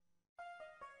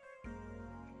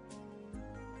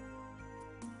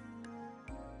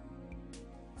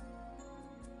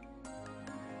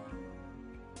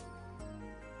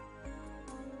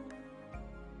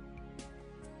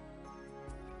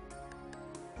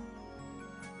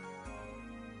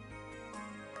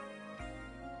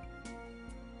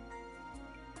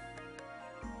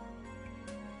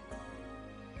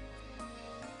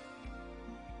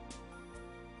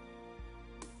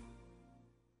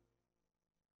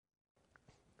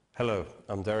Hello,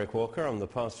 I'm Derek Walker. I'm the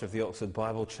pastor of the Oxford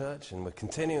Bible Church, and we're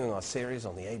continuing our series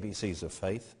on the ABCs of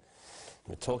faith.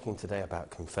 We're talking today about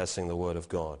confessing the Word of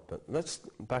God, but let's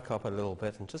back up a little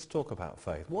bit and just talk about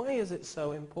faith. Why is it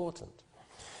so important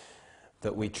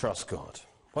that we trust God?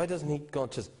 Why doesn't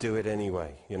God just do it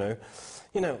anyway, you know?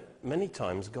 Many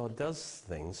times God does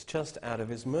things just out of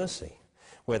his mercy,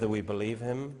 whether we believe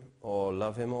him or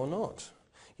love him or not.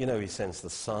 He sends the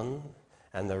sun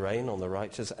and the rain on the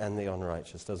righteous and the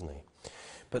unrighteous, doesn't he?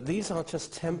 But these are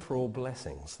just temporal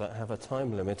blessings that have a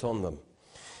time limit on them.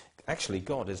 Actually,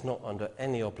 God is not under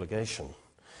any obligation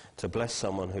to bless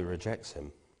someone who rejects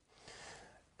him.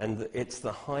 And it's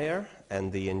the higher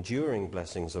and the enduring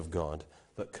blessings of God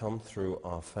that come through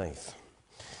our faith.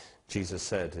 Jesus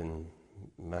said in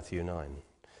Matthew 9,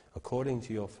 according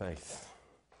to your faith,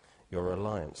 your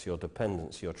reliance, your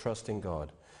dependence, your trust in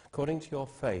God, according to your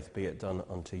faith be it done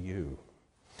unto you.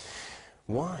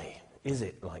 Why is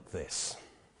it like this?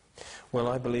 Well,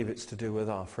 I believe it's to do with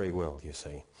our free will, you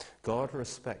see. God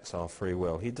respects our free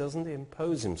will. He doesn't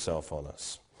impose himself on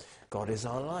us. God is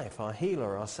our life, our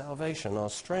healer, our salvation, our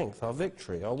strength, our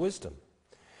victory, our wisdom.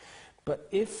 But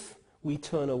if we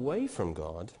turn away from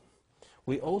God,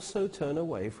 we also turn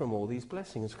away from all these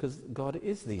blessings, because God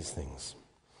is these things.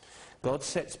 God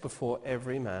sets before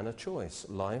every man a choice,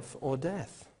 life or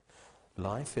death.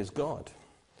 Life is God,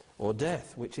 or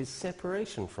death, which is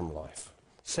separation from life,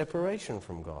 separation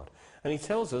from God. And he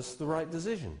tells us the right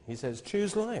decision. He says,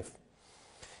 choose life.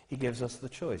 He gives us the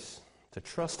choice to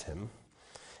trust him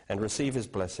and receive his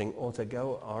blessing, or to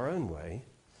go our own way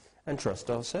and trust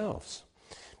ourselves,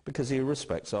 because he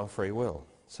respects our free will.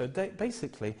 So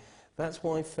basically, that's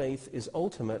why faith is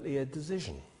ultimately a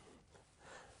decision.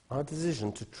 Our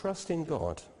decision to trust in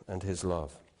God and his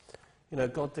love.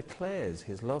 God declares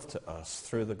his love to us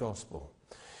through the gospel.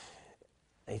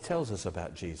 He tells us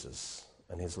about Jesus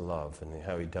and his love and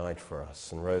how he died for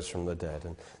us and rose from the dead.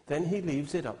 And then he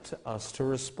leaves it up to us to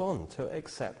respond, to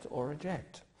accept or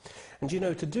reject. And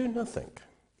to do nothing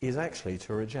is actually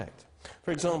to reject.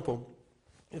 For example,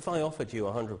 if I offered you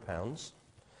 £100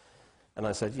 and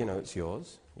I said, it's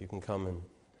yours, you can come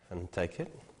and take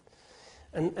it.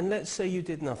 And let's say you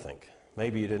did nothing.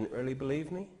 Maybe you didn't really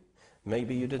believe me.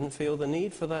 Maybe you didn't feel the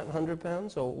need for that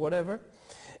 £100 or whatever.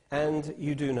 And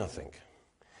you do nothing.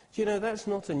 That's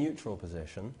not a neutral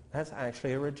position. That's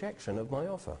actually a rejection of my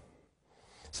offer.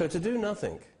 So to do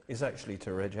nothing is actually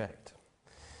to reject.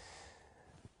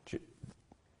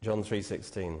 John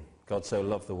 3:16, God so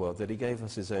loved the world that he gave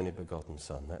us his only begotten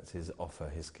Son. That's his offer,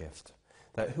 his gift.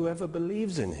 That whoever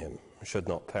believes in him should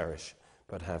not perish,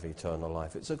 but have eternal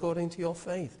life. It's according to your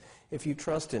faith. If you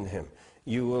trust in him,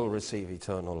 you will receive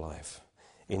eternal life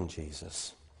in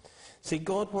Jesus. See,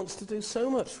 God wants to do so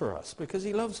much for us because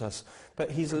he loves us, but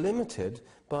he's limited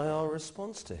by our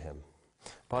response to him,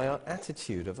 by our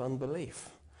attitude of unbelief,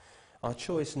 our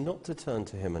choice not to turn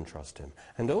to him and trust him,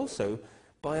 and also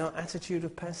by our attitude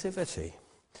of passivity,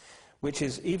 which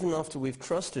is even after we've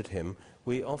trusted him,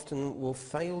 we often will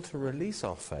fail to release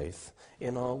our faith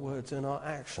in our words and our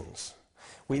actions.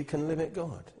 We can limit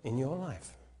God in your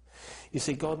life. You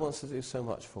see, God wants to do so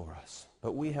much for us,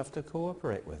 but we have to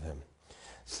cooperate with him.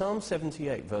 Psalm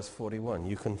 78, verse 41,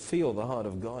 you can feel the heart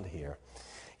of God here.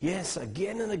 Yes,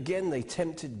 again and again they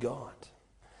tempted God.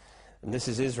 And this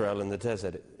is Israel in the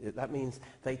desert. That means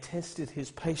they tested his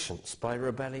patience by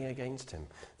rebelling against him.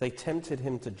 They tempted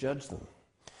him to judge them.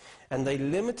 And they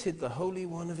limited the Holy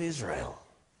One of Israel.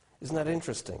 Isn't that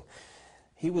interesting?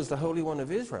 He was the Holy One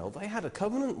of Israel. They had a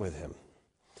covenant with him.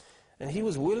 And he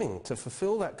was willing to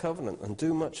fulfill that covenant and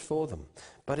do much for them.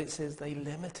 But it says they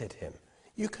limited him.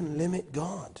 You can limit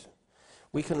God.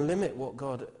 We can limit what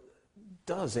God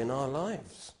does in our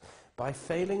lives by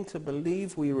failing to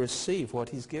believe we receive what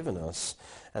he's given us,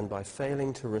 and by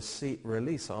failing to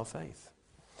release our faith.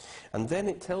 And then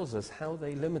it tells us how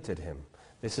they limited him.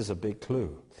 This is a big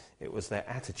clue. It was their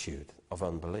attitude of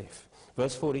unbelief.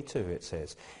 Verse 42, it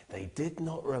says, they did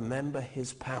not remember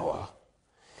his power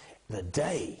the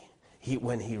day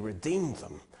when he redeemed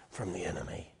them from the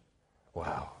enemy.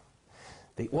 Wow.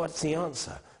 What's the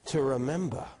answer? To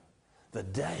remember the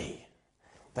day.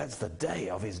 That's the day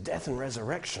of his death and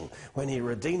resurrection, when he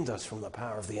redeemed us from the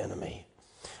power of the enemy.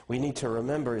 We need to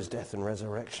remember his death and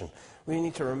resurrection. We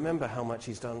need to remember how much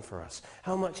he's done for us,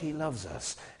 how much he loves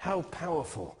us, how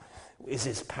powerful is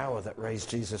his power that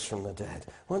raised Jesus from the dead.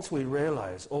 Once we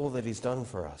realize all that he's done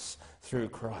for us through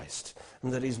Christ,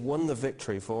 and that he's won the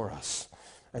victory for us,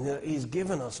 and that he's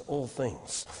given us all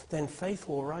things, then faith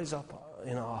will rise up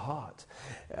in our heart.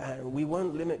 We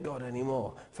won't limit God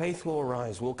anymore. Faith will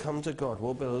arise. We'll come to God.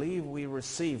 We'll believe we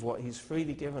receive what he's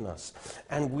freely given us.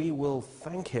 And we will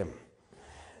thank him.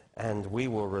 And we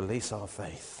will release our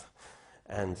faith.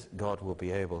 And God will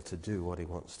be able to do what he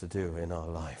wants to do in our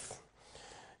life.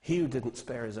 He who didn't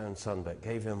spare his own son but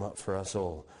gave him up for us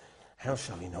all, how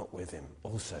shall he not with him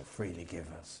also freely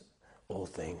give us all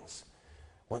things?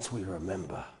 Once we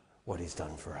remember what he's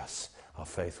done for us, our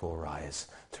faith will rise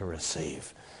to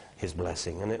receive his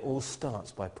blessing. And it all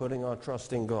starts by putting our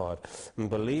trust in God and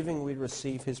believing we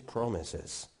receive his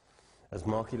promises. As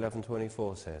Mark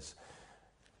 11:24 says,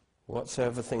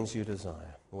 whatsoever things you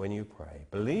desire when you pray,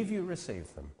 believe you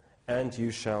receive them, and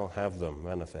you shall have them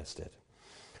manifested.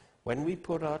 When we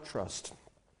put our trust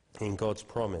in God's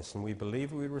promise and we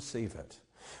believe we receive it,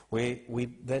 we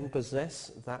then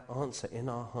possess that answer in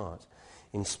our heart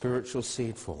in spiritual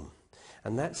seed form.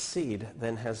 And that seed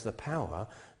then has the power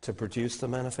to produce the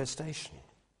manifestation.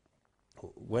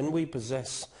 When we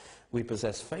possess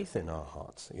faith in our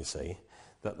hearts, you see,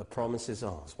 that the promise is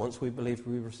ours. Once we believe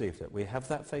we received it, we have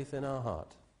that faith in our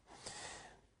heart.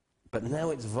 But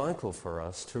now it's vital for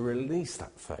us to release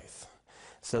that faith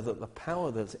so that the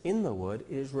power that's in the word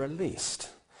is released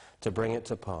to bring it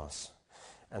to pass.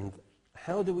 And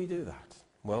how do we do that?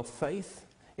 Well, faith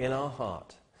in our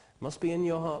heart must be in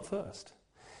your heart first.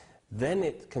 Then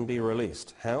it can be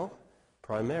released. How?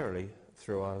 Primarily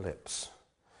through our lips,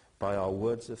 by our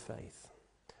words of faith.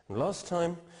 And last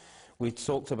time we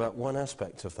talked about one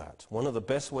aspect of that. One of the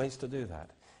best ways to do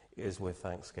that is with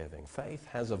thanksgiving. Faith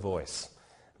has a voice.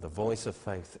 The voice of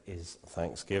faith is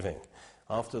thanksgiving.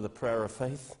 After the prayer of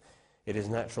faith, it is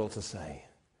natural to say,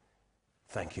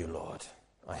 thank you, Lord.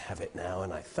 I have it now,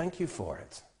 and I thank you for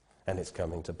it. And it's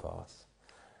coming to pass.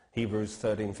 Hebrews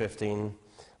 13:15,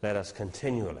 let us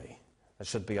continually, that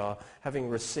should be our, having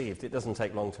received, it doesn't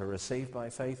take long to receive by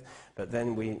faith, but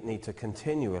then we need to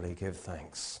continually give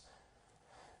thanks.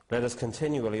 Let us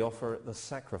continually offer the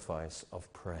sacrifice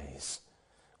of praise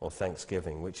or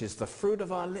thanksgiving, which is the fruit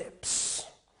of our lips,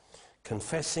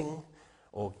 confessing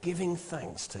or giving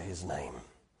thanks to his name.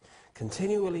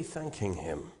 Continually thanking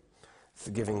him,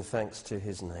 giving thanks to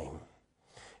his name.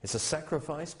 It's a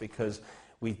sacrifice because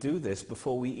we do this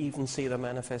before we even see the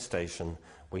manifestation.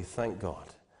 We thank God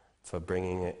for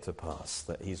bringing it to pass,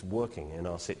 that he's working in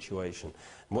our situation.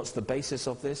 And what's the basis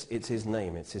of this? It's his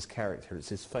name, it's his character, it's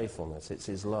his faithfulness, it's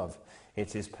his love,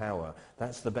 it's his power.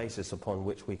 That's the basis upon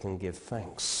which we can give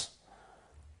thanks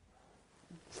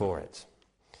for it.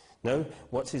 No,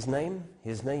 what's his name?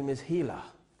 His name is Healer,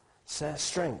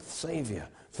 strength, Savior,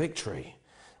 victory.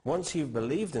 Once you've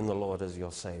believed in the Lord as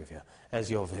your Savior, as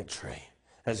your victory,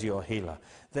 as your healer,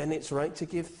 then it's right to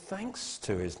give thanks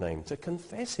to his name, to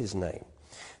confess his name.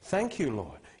 Thank you,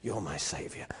 Lord, you're my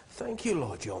Savior. Thank you,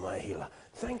 Lord, you're my healer.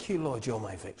 Thank you, Lord, you're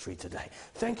my victory today.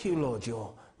 Thank you, Lord,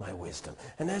 you're my wisdom.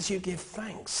 And as you give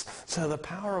thanks, so the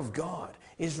power of God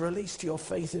is released, your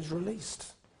faith is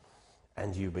released.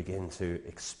 And you begin to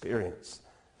experience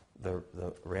the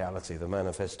reality, the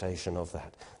manifestation of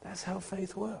that. That's how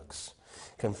faith works.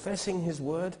 Confessing his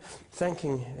word,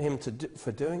 thanking him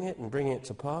for doing it and bringing it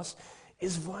to pass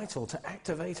is vital to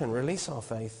activate and release our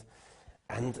faith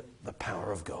and the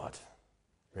power of God.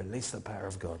 Release the power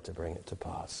of God to bring it to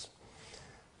pass.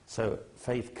 So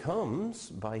faith comes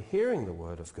by hearing the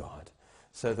word of God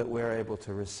so that we're able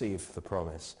to receive the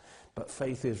promise. But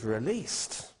faith is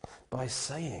released by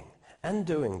saying and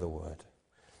doing the word.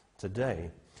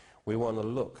 Today, we want to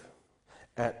look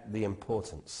at the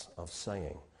importance of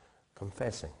saying,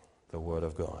 confessing the word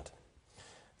of God.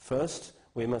 First,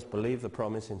 we must believe the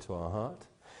promise into our heart.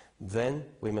 Then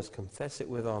we must confess it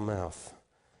with our mouth.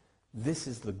 This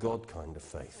is the God kind of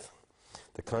faith.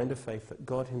 The kind of faith that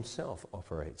God himself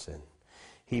operates in.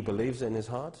 He believes in his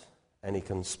heart and he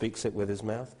speaks it with his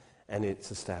mouth and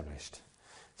it's established.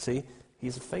 See,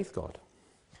 he's a faith God.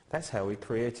 That's how he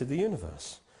created the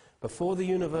universe. Before the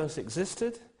universe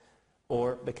existed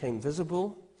or became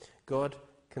visible, God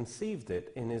conceived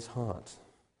it in his heart.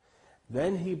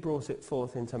 Then he brought it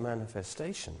forth into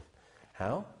manifestation.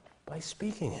 How? By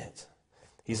speaking it.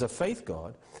 He's a faith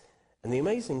God. And the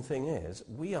amazing thing is,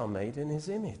 we are made in his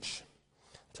image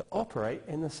to operate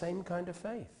in the same kind of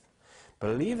faith.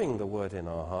 Believing the word in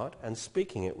our heart and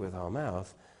speaking it with our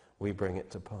mouth, we bring it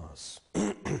to pass.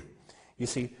 You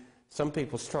see, some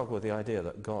people struggle with the idea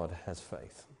that God has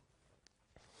faith.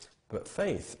 But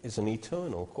faith is an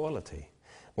eternal quality.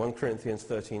 1 Corinthians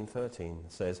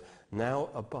 13:13 says, now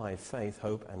abide faith,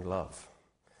 hope, and love.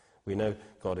 We know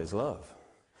God is love,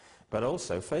 but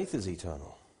also faith is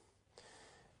eternal.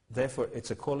 Therefore,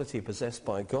 it's a quality possessed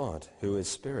by God, who is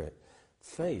spirit.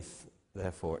 Faith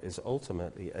therefore, is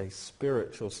ultimately a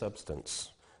spiritual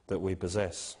substance that we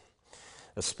possess,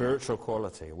 a spiritual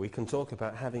quality. We can talk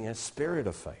about having a spirit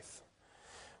of faith,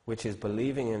 which is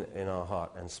believing in our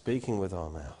heart and speaking with our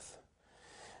mouth.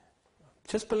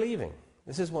 Just believing.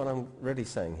 This is what I'm really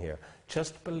saying here.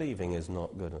 Just believing is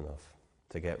not good enough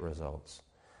to get results.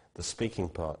 The speaking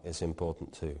part is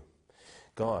important too.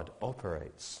 God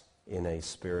operates in a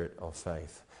spirit of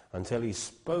faith. Until he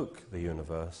spoke the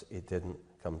universe, it didn't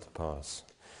come to pass.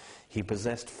 He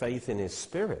possessed faith in his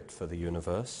spirit for the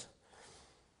universe,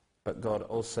 but God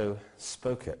also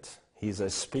spoke it. He's a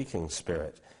speaking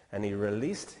spirit, and he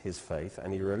released his faith,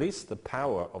 and he released the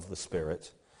power of the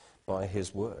Spirit by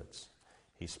his words.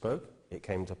 He spoke, it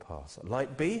came to pass.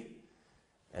 Light be,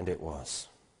 and it was.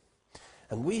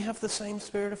 And we have the same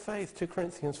spirit of faith, 2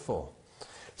 Corinthians 4.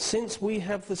 Since we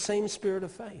have the same spirit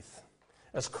of faith,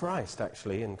 as Christ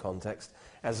actually in context,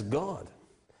 as God,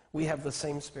 we have the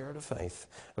same spirit of faith.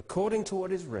 According to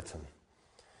what is written,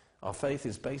 our faith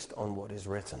is based on what is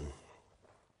written.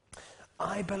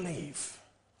 I believed,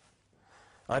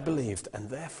 and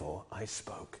therefore I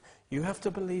spoke. You have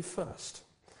to believe first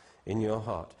in your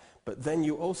heart, but then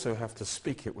you also have to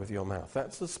speak it with your mouth.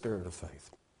 That's the spirit of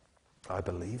faith. I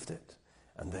believed it,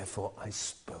 and therefore I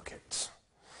spoke it.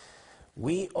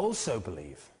 We also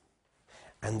believe,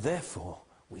 and therefore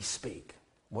we speak.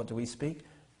 What do we speak?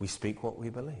 We speak what we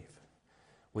believe.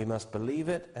 We must believe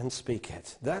it and speak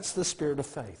it. That's the spirit of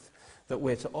faith that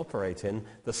we're to operate in,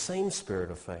 the same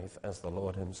spirit of faith as the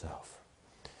Lord himself.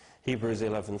 Hebrews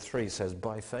 11:3 says,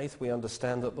 by faith we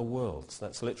understand that the worlds,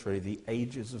 that's literally the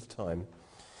ages of time,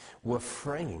 were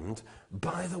framed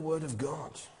by the word of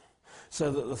God,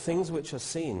 so that the things which are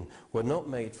seen were not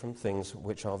made from things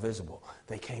which are visible.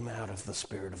 They came out of the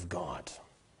Spirit of God.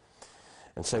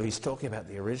 And so he's talking about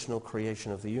the original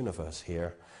creation of the universe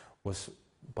here was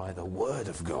by the word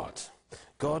of God.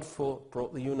 God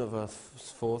brought the universe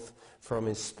forth from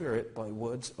his Spirit by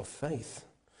words of faith.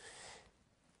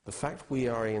 The fact we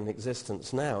are in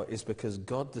existence now is because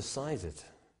God decided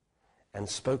and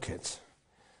spoke it.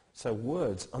 So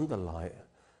words underlie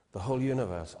the whole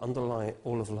universe, underlie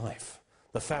all of life,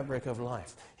 the fabric of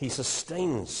life. He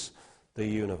sustains the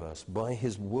universe by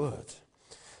his word.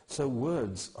 So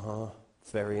words are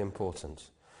very important.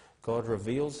 God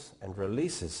reveals and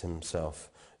releases himself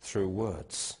through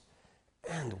words.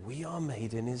 And we are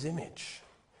made in his image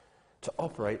to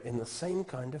operate in the same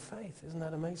kind of faith. Isn't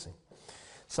that amazing?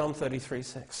 Psalm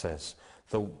 33:6 says,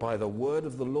 by the word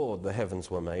of the Lord the heavens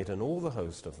were made, and all the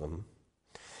host of them,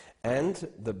 and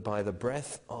by the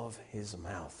breath of his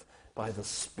mouth, by the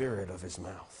spirit of his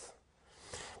mouth.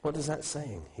 What is that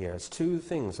saying here? It's two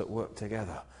things that work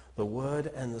together, the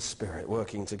word and the spirit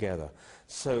working together.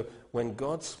 So when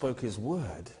God spoke his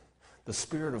word, the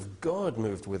Spirit of God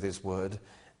moved with his word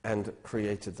and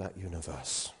created that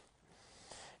universe.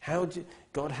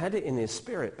 God had it in his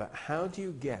spirit, but how do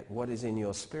you get what is in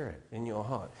your spirit, in your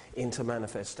heart, into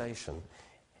manifestation?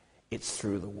 It's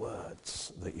through the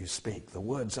words that you speak. The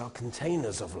words are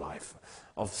containers of life,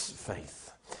 of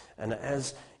faith. And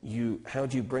how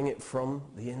do you bring it from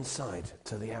the inside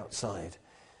to the outside?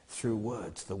 Through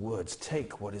words. The words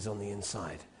take what is on the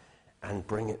inside and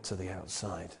bring it to the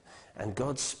outside. And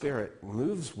God's Spirit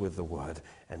moves with the word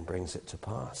and brings it to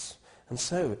pass. And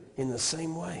so, in the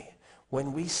same way,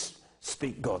 when we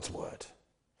speak God's word,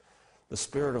 the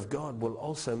Spirit of God will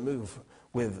also move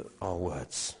with our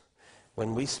words.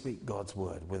 When we speak God's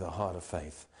word with a heart of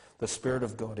faith, the Spirit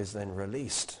of God is then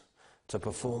released to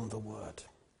perform the word.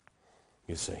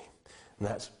 You see. And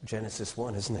that's Genesis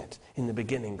 1, isn't it? In the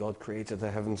beginning, God created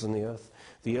the heavens and the earth.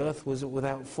 The earth was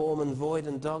without form and void,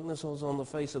 and darkness was on the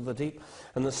face of the deep,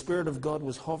 and the Spirit of God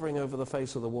was hovering over the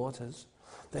face of the waters.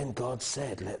 Then God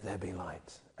said, let there be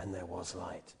light, and there was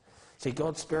light. See,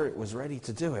 God's Spirit was ready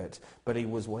to do it, but he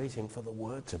was waiting for the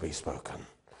word to be spoken,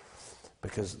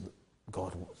 because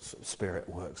God's Spirit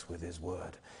works with his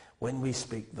word. When we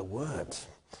speak the word,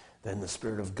 then the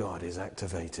Spirit of God is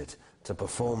activated to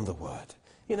perform the word.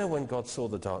 You know, when God saw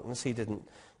the darkness, he didn't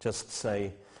just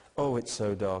say, oh, it's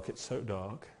so dark, it's so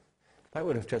dark. That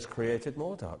would have just created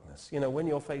more darkness. You know, when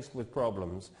you're faced with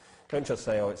problems, don't just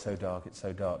say, oh, it's so dark, it's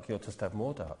so dark. You'll just have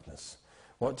more darkness.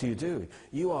 What do?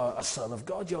 You are a son of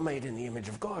God. You're made in the image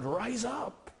of God. Rise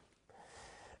up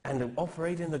and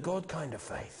operate in the God kind of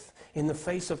faith. In the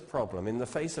face of problem, in the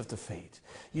face of defeat,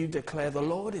 you declare, the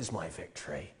Lord is my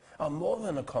victory. I'm more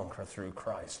than a conqueror through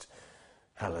Christ.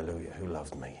 Hallelujah, who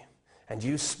loved me. And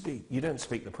you don't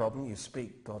speak the problem, you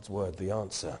speak God's word, the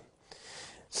answer.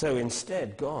 So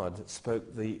instead, God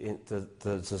spoke the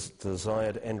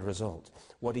desired end result,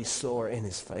 what he saw in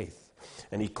his faith.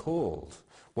 And he called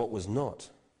what was not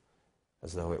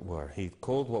as though it were. He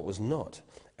called what was not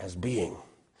as being,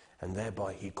 and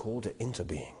thereby he called it into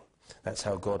being. That's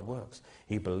how God works.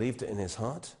 He believed it in his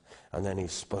heart, and then he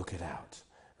spoke it out,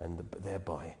 and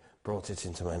thereby brought it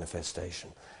into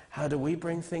manifestation. How do we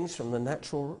bring things from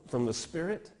the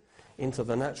spirit into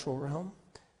the natural realm?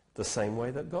 The same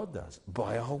way that God does,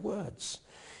 by our words.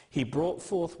 He brought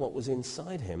forth what was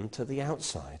inside him to the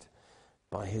outside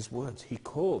by his words. He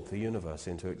called the universe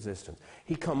into existence.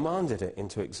 He commanded it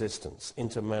into existence,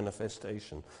 into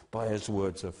manifestation by his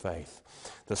words of faith.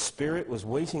 The Spirit was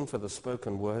waiting for the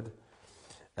spoken word,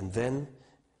 and then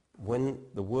when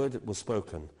the word was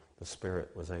spoken, the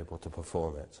Spirit was able to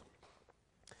perform it.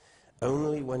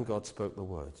 Only when God spoke the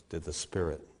word did the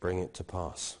Spirit bring it to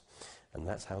pass. And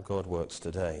that's how God works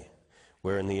today.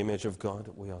 We're in the image of God.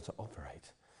 We are to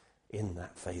operate in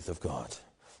that faith of God,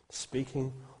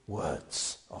 speaking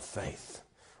words of faith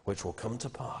which will come to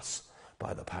pass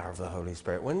by the power of the Holy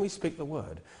Spirit. When we speak the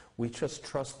word, we just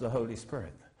trust the Holy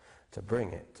Spirit to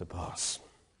bring it to pass.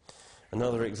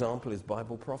 Another example is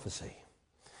Bible prophecy.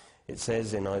 It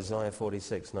says in Isaiah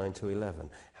 46, 9-11,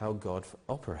 how God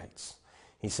operates.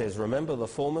 He says, remember the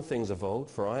former things of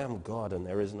old, for I am God and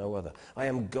there is no other. I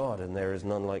am God and there is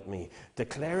none like me,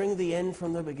 declaring the end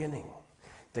from the beginning,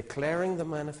 declaring the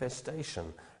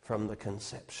manifestation from the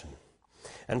conception.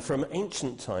 And from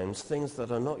ancient times, things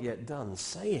that are not yet done,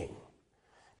 saying.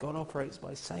 God operates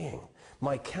by saying,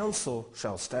 my counsel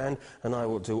shall stand, and I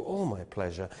will do all my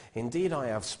pleasure. Indeed, I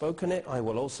have spoken it, I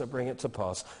will also bring it to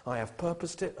pass. I have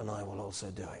purposed it, and I will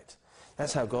also do it.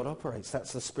 That's how God operates.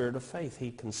 That's the spirit of faith.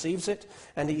 He conceives it,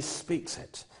 and he speaks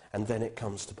it, and then it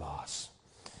comes to pass.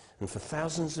 And for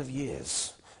thousands of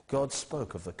years, God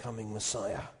spoke of the coming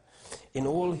Messiah in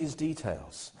all his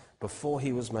details before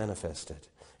he was manifested.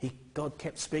 God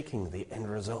kept speaking the end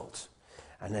result.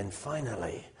 And then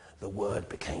finally, the Word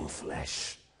became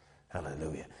flesh.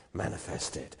 Hallelujah.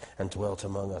 Manifested and dwelt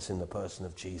among us in the person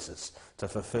of Jesus to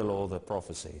fulfill all the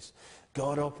prophecies.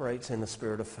 God operates in the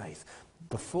spirit of faith.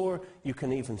 Before you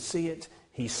can even see it,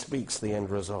 he speaks the end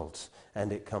result,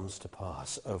 and it comes to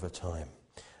pass over time.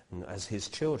 And as his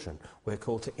children, we're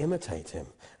called to imitate him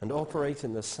and operate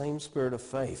in the same spirit of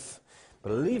faith,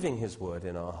 believing his word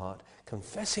in our heart,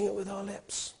 confessing it with our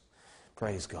lips.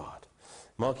 Praise God.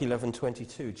 Mark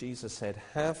 11:22, Jesus said,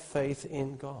 have faith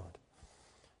in God.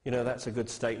 You know, that's a good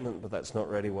statement, but that's not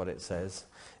really what it says.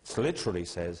 It literally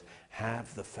says,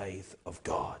 have the faith of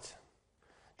God.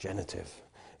 Genitive.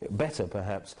 Better,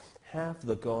 perhaps, have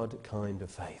the God kind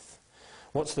of faith.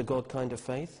 What's the God kind of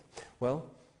faith? Well,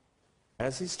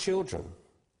 as his children,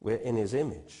 we're in his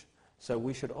image, so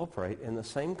we should operate in the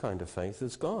same kind of faith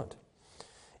as God.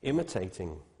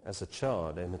 Imitating, as a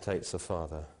child imitates a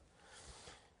father.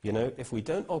 You know, if we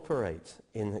don't operate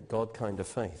in God kind of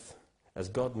faith, as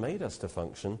God made us to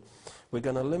function, we're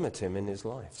going to limit him in his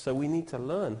life. So we need to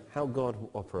learn how God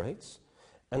operates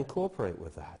and cooperate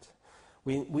with that.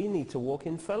 We need to walk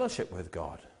in fellowship with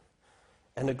God,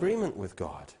 an agreement with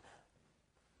God,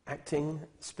 acting,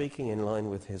 speaking in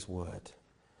line with his word.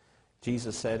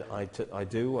 Jesus said, I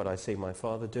do what I see my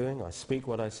Father doing, I speak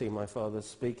what I see my Father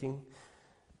speaking,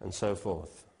 and so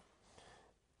forth.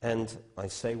 And I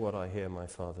say what I hear my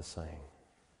Father saying.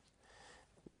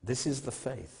 This is the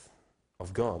faith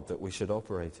of God that we should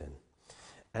operate in.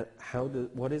 And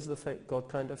what is the God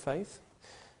kind of faith?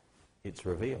 It's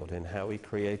revealed in how he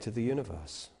created the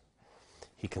universe.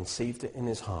 He conceived it in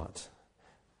his heart,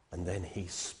 and then he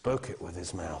spoke it with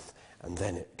his mouth, and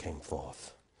then it came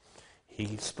forth.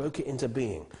 He spoke it into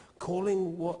being,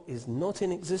 calling what is not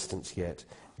in existence yet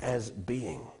as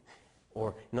being.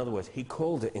 Or, in other words, he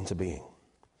called it into being.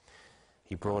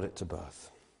 He brought it to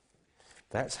birth.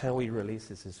 That's how he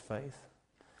releases his faith.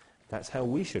 That's how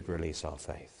we should release our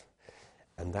faith.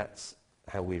 And that's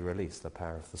how we release the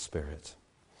power of the Spirit.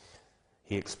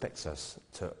 He expects us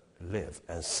to live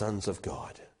as sons of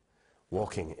God,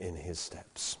 walking in his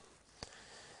steps.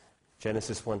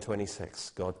 Genesis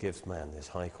 1:26, God gives man this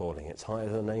high calling. It's higher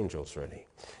than angels, really.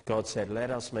 God said,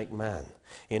 let us make man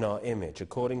in our image,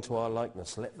 according to our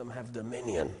likeness. Let them have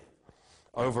dominion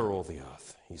over all the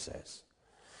earth, he says.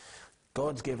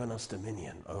 God's given us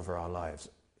dominion over our lives.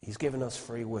 He's given us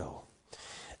free will.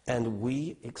 And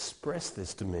we express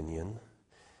this dominion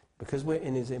because we're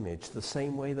in his image the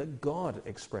same way that God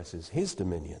expresses his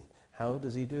dominion. How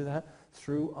does he do that?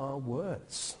 Through our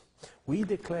words. We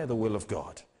declare the will of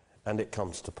God, and it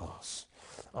comes to pass.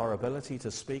 Our ability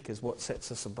to speak is what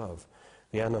sets us above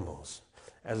the animals.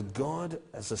 As God,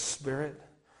 as a spirit,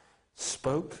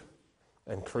 spoke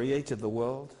and created the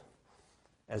world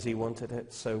as he wanted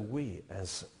it, so we,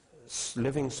 as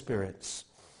living spirits,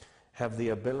 have the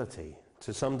ability,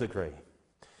 to some degree,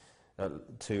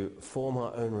 to form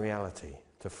our own reality,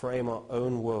 to frame our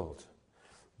own world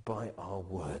by our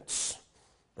words.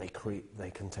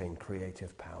 They contain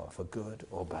creative power for good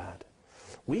or bad.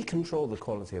 We control the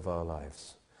quality of our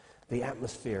lives, the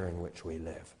atmosphere in which we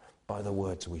live, by the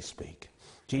words we speak.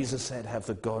 Jesus said, have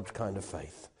the God kind of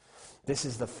faith. This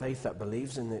is the faith that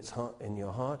believes in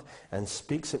your heart and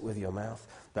speaks it with your mouth,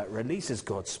 that releases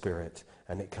God's Spirit,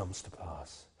 and it comes to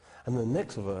pass. And the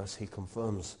next verse, he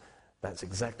confirms that's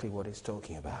exactly what he's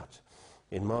talking about.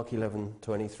 In Mark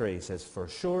 11:23, he says, for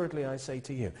assuredly I say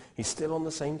to you, he's still on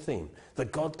the same theme, the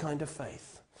God kind of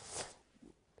faith.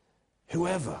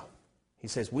 Whoever, he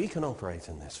says, we can operate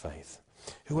in this faith.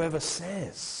 Whoever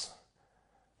says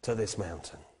to this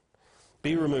mountain,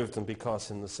 be removed and be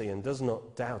cast in the sea, and does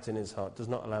not doubt in his heart, does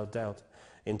not allow doubt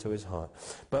into his heart,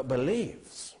 but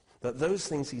believes that those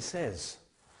things he says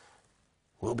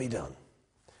will be done.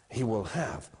 He will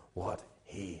have what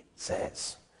he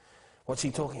says. What's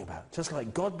he talking about? Just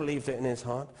like God believed it in his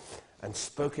heart and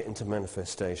spoke it into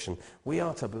manifestation, we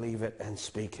are to believe it and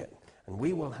speak it. And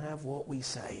we will have what we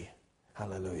say.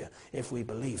 Hallelujah. If we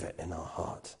believe it in our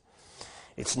heart.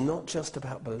 It's not just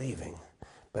about believing,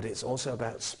 but it's also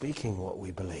about speaking what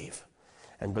we believe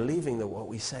and believing that what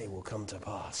we say will come to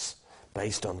pass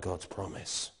based on God's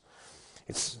promise.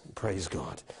 Praise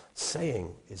God.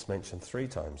 Saying is mentioned 3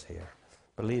 times here.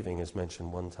 Believing is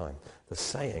mentioned 1 time. The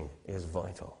saying is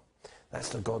vital. That's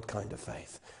the God kind of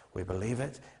faith. We believe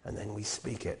it and then we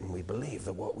speak it, and we believe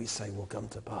that what we say will come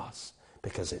to pass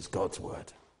because it's God's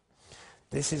word.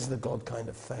 This is the God kind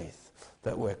of faith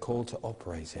that we're called to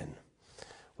operate in.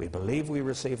 We believe we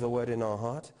receive the word in our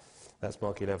heart. That's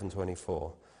Mark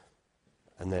 11:24.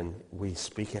 And then we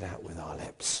speak it out with our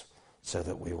lips so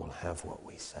that we will have what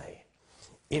we say.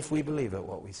 If we believe it,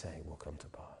 what we say will come to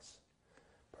pass.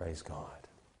 Praise God.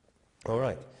 All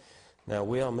right. Now,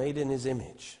 we are made in his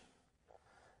image.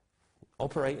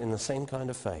 Operate in the same kind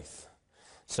of faith.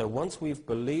 So once we've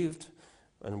believed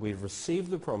and we've received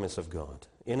the promise of God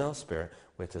in our spirit,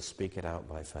 we're to speak it out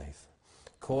by faith,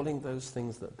 calling those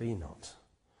things that be not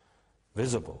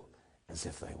visible as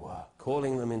if they were,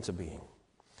 calling them into being.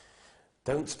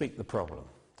 Don't speak the problem.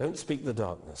 Don't speak the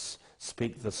darkness.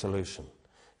 Speak the solution.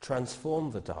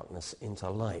 Transform the darkness into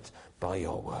light by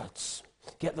your words.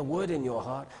 Get the word in your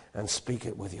heart and speak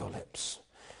it with your lips.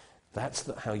 That's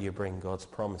how you bring God's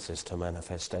promises to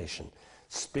manifestation.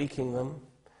 Speaking them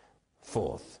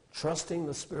forth, trusting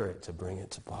the Spirit to bring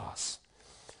it to pass.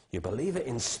 You believe it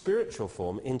in spiritual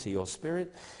form into your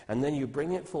spirit, and then you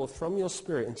bring it forth from your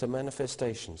spirit into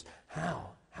manifestations.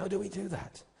 How? How do we do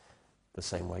that? The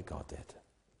same way God did.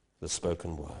 The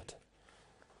spoken word.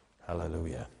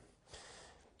 Hallelujah.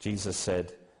 Jesus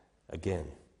said again,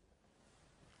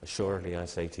 assuredly I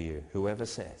say to you, whoever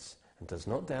says and does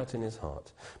not doubt in his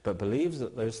heart, but believes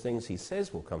that those things he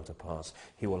says will come to pass,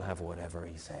 he will have whatever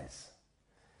he says.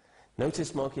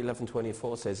 Notice Mark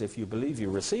 11:24 says, if you believe you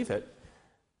receive it,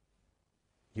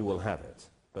 you will have it.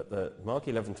 But the Mark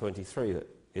 11:23 that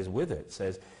is with it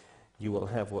says, you will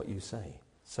have what you say.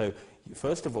 So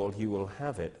first of all, you will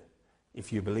have it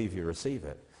if you believe you receive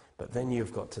it. But then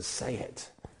you've got to say it,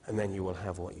 and then you will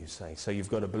have what you say. So you've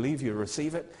got to believe you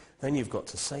receive it, then you've got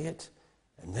to say it,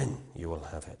 and then you will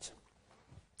have it.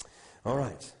 All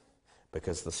right,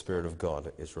 because the Spirit of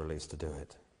God is released to do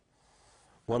it.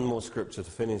 One more scripture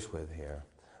to finish with here.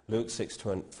 Luke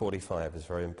 6:45 is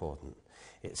very important.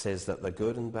 It says that the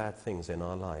good and bad things in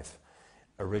our life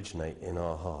originate in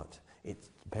our heart. It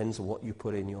depends on what you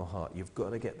put in your heart. You've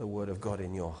got to get the word of God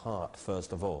in your heart,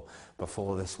 first of all,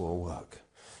 before this will work.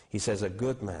 He says, a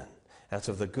good man, out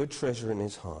of the good treasure in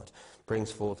his heart,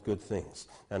 brings forth good things.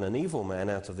 And an evil man,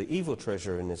 out of the evil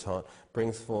treasure in his heart,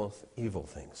 brings forth evil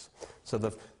things. So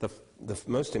the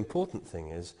most important thing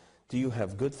is, do you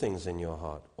have good things in your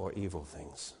heart or evil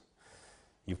things?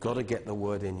 You've got to get the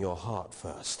word in your heart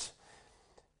first.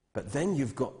 But then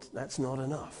that's not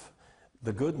enough.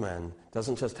 The good man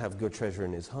doesn't just have good treasure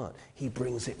in his heart. He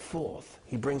brings it forth.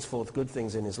 He brings forth good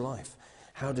things in his life.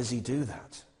 How does he do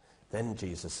that? Then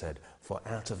Jesus said, for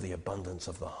out of the abundance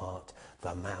of the heart,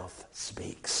 the mouth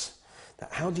speaks.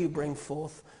 How do you bring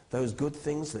forth those good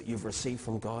things that you've received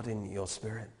from God in your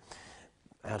spirit?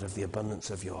 Out of the abundance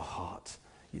of your heart.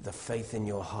 The faith in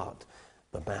your heart,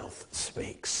 the mouth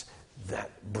speaks. That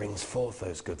brings forth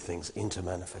those good things into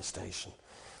manifestation.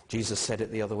 Jesus said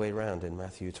it the other way around in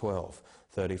Matthew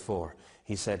 12:34.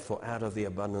 He said, for out of the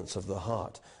abundance of the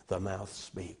heart, the mouth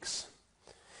speaks.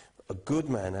 A good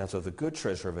man out of the good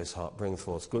treasure of his heart brings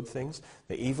forth good things.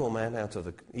 The evil man out of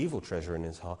the evil treasure in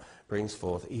his heart brings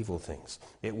forth evil things.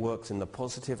 It works in the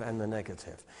positive and the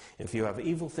negative. If you have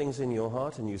evil things in your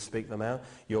heart and you speak them out,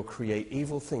 you'll create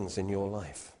evil things in your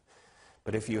life.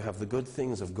 But if you have the good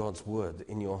things of God's word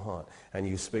in your heart and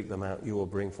you speak them out, you will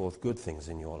bring forth good things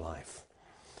in your life.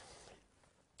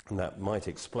 And that might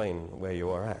explain where you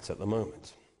are at the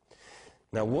moment.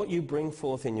 Now, what you bring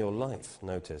forth in your life,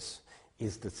 notice,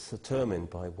 is determined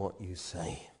by what you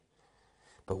say.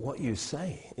 But what you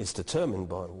say is determined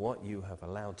by what you have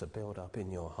allowed to build up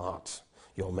in your heart,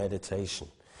 your meditation.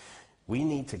 We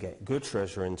need to get good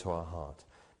treasure into our heart,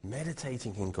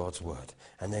 meditating in God's word,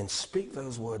 and then speak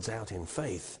those words out in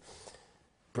faith,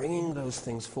 bringing those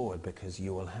things forward, because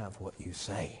you will have what you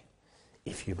say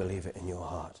if you believe it in your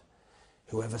heart.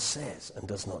 Whoever says and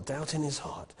does not doubt in his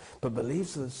heart, but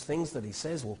believes those things that he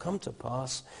says will come to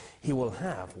pass, he will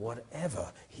have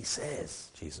whatever he says,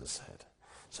 Jesus said.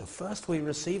 So first we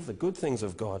receive the good things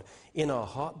of God in our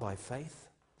heart by faith,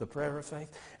 the prayer of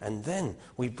faith, and then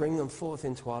we bring them forth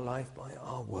into our life by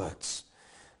our words.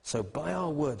 So by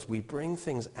our words we bring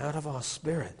things out of our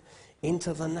spirit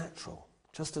into the natural,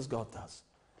 just as God does,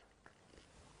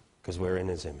 because we're in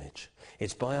his image.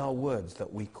 It's by our words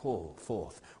that we call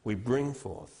forth, we bring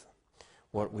forth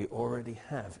what we already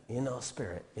have in our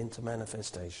spirit into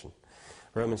manifestation.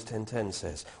 Romans 10:10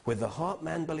 says, with the heart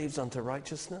man believes unto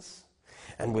righteousness,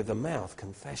 and with the mouth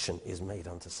confession is made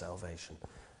unto salvation,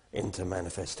 into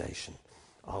manifestation.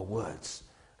 Our words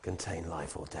contain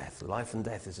life or death. Life and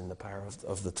death is in the power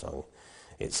of the tongue,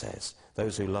 it says.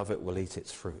 Those who love it will eat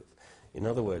its fruit. In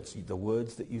other words, the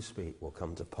words that you speak will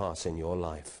come to pass in your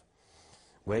life.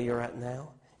 Where you're at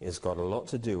now has got a lot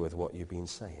to do with what you've been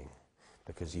saying,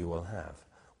 because you will have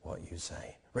what you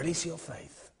say. Release your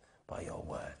faith by your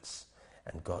words,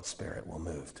 and God's Spirit will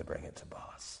move to bring it to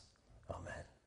pass. Amen.